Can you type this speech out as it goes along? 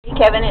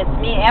Kevin, it's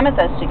me,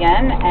 Amethyst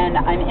again, and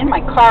I'm in my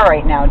car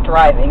right now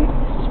driving.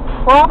 It's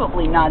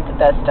probably not the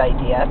best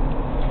idea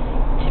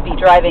to be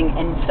driving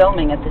and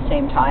filming at the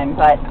same time,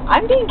 but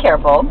I'm being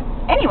careful.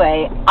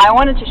 Anyway, I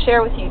wanted to share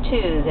with you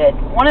too that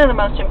one of the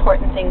most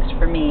important things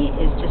for me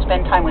is to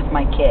spend time with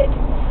my kid.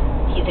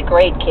 He's a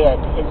great kid.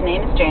 His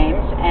name is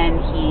James,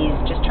 and he's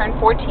just turned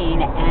 14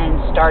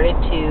 and started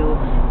to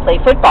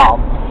play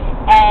football.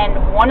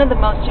 And one of the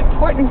most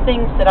important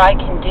things that I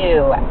can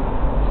do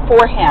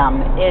for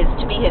him is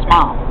to be his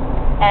mom.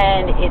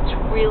 And it's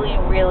really,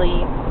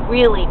 really,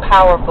 really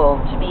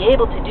powerful to be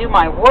able to do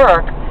my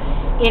work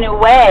in a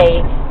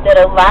way that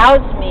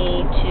allows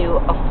me to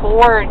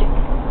afford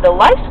the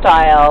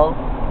lifestyle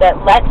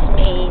that lets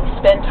me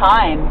spend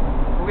time,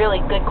 really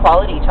good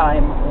quality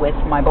time, with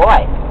my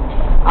boy.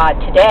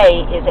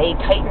 Today is a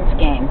Titans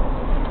game.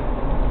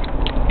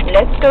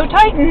 Let's go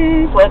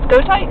Titans! Let's go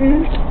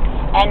Titans!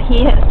 And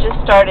he has just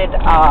started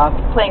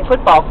playing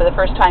football for the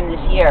first time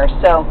this year.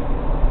 So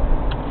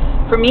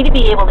for me to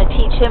be able to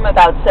teach him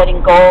about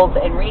setting goals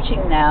and reaching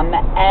them,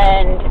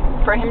 and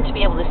for him to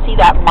be able to see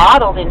that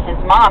modeled in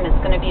his mom, is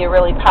going to be a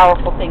really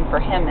powerful thing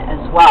for him as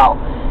well.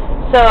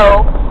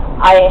 So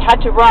I had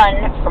to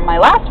run from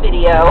my last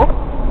video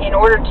in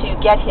order to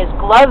get his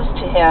gloves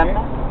to him,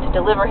 to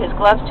deliver his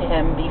gloves to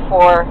him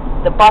before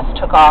the bus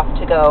took off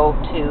to go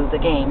to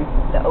the game,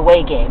 the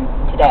away game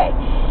today.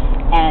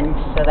 And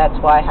so that's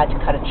why I had to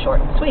cut it short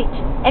and sweet.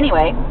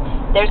 Anyway,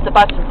 there's the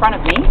bus in front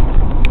of me.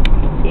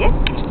 See it?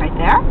 Right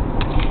there.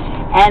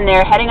 And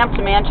they're heading up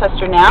to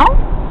Manchester now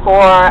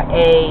for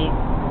a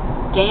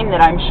game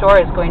that I'm sure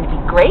is going to be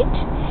great.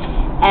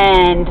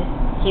 And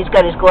he's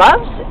got his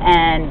gloves,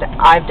 and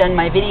I've done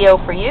my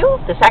video for you,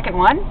 the second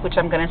one, which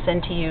I'm going to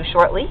send to you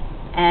shortly.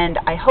 And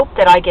I hope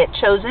that I get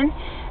chosen,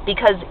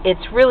 because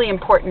it's really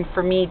important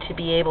for me to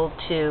be able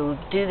to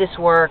do this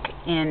work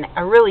in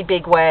a really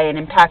big way and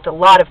impact a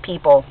lot of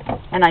people.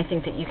 And I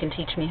think that you can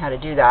teach me how to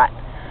do that.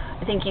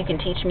 I think you can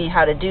teach me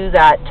how to do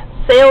that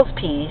sales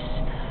piece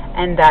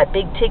and that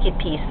big ticket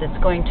piece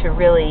that's going to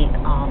really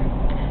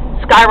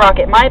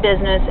skyrocket my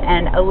business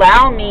and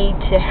allow me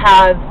to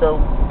have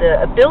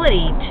the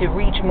ability to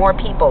reach more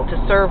people, to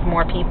serve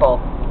more people.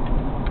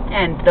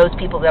 And those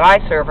people that I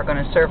serve are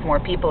going to serve more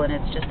people, and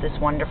it's just this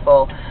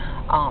wonderful,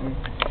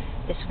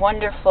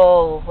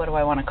 what do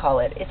I want to call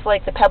it? It's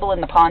like the pebble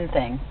in the pond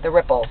thing, the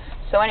ripples.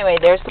 So anyway,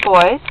 there's the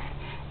boys.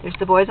 There's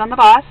the boys on the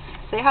bus.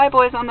 Say hi,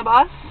 boys on the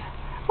bus.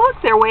 Look,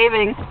 they're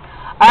waving.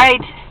 All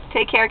right,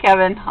 take care,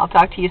 Kevin. I'll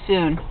talk to you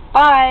soon.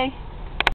 Bye.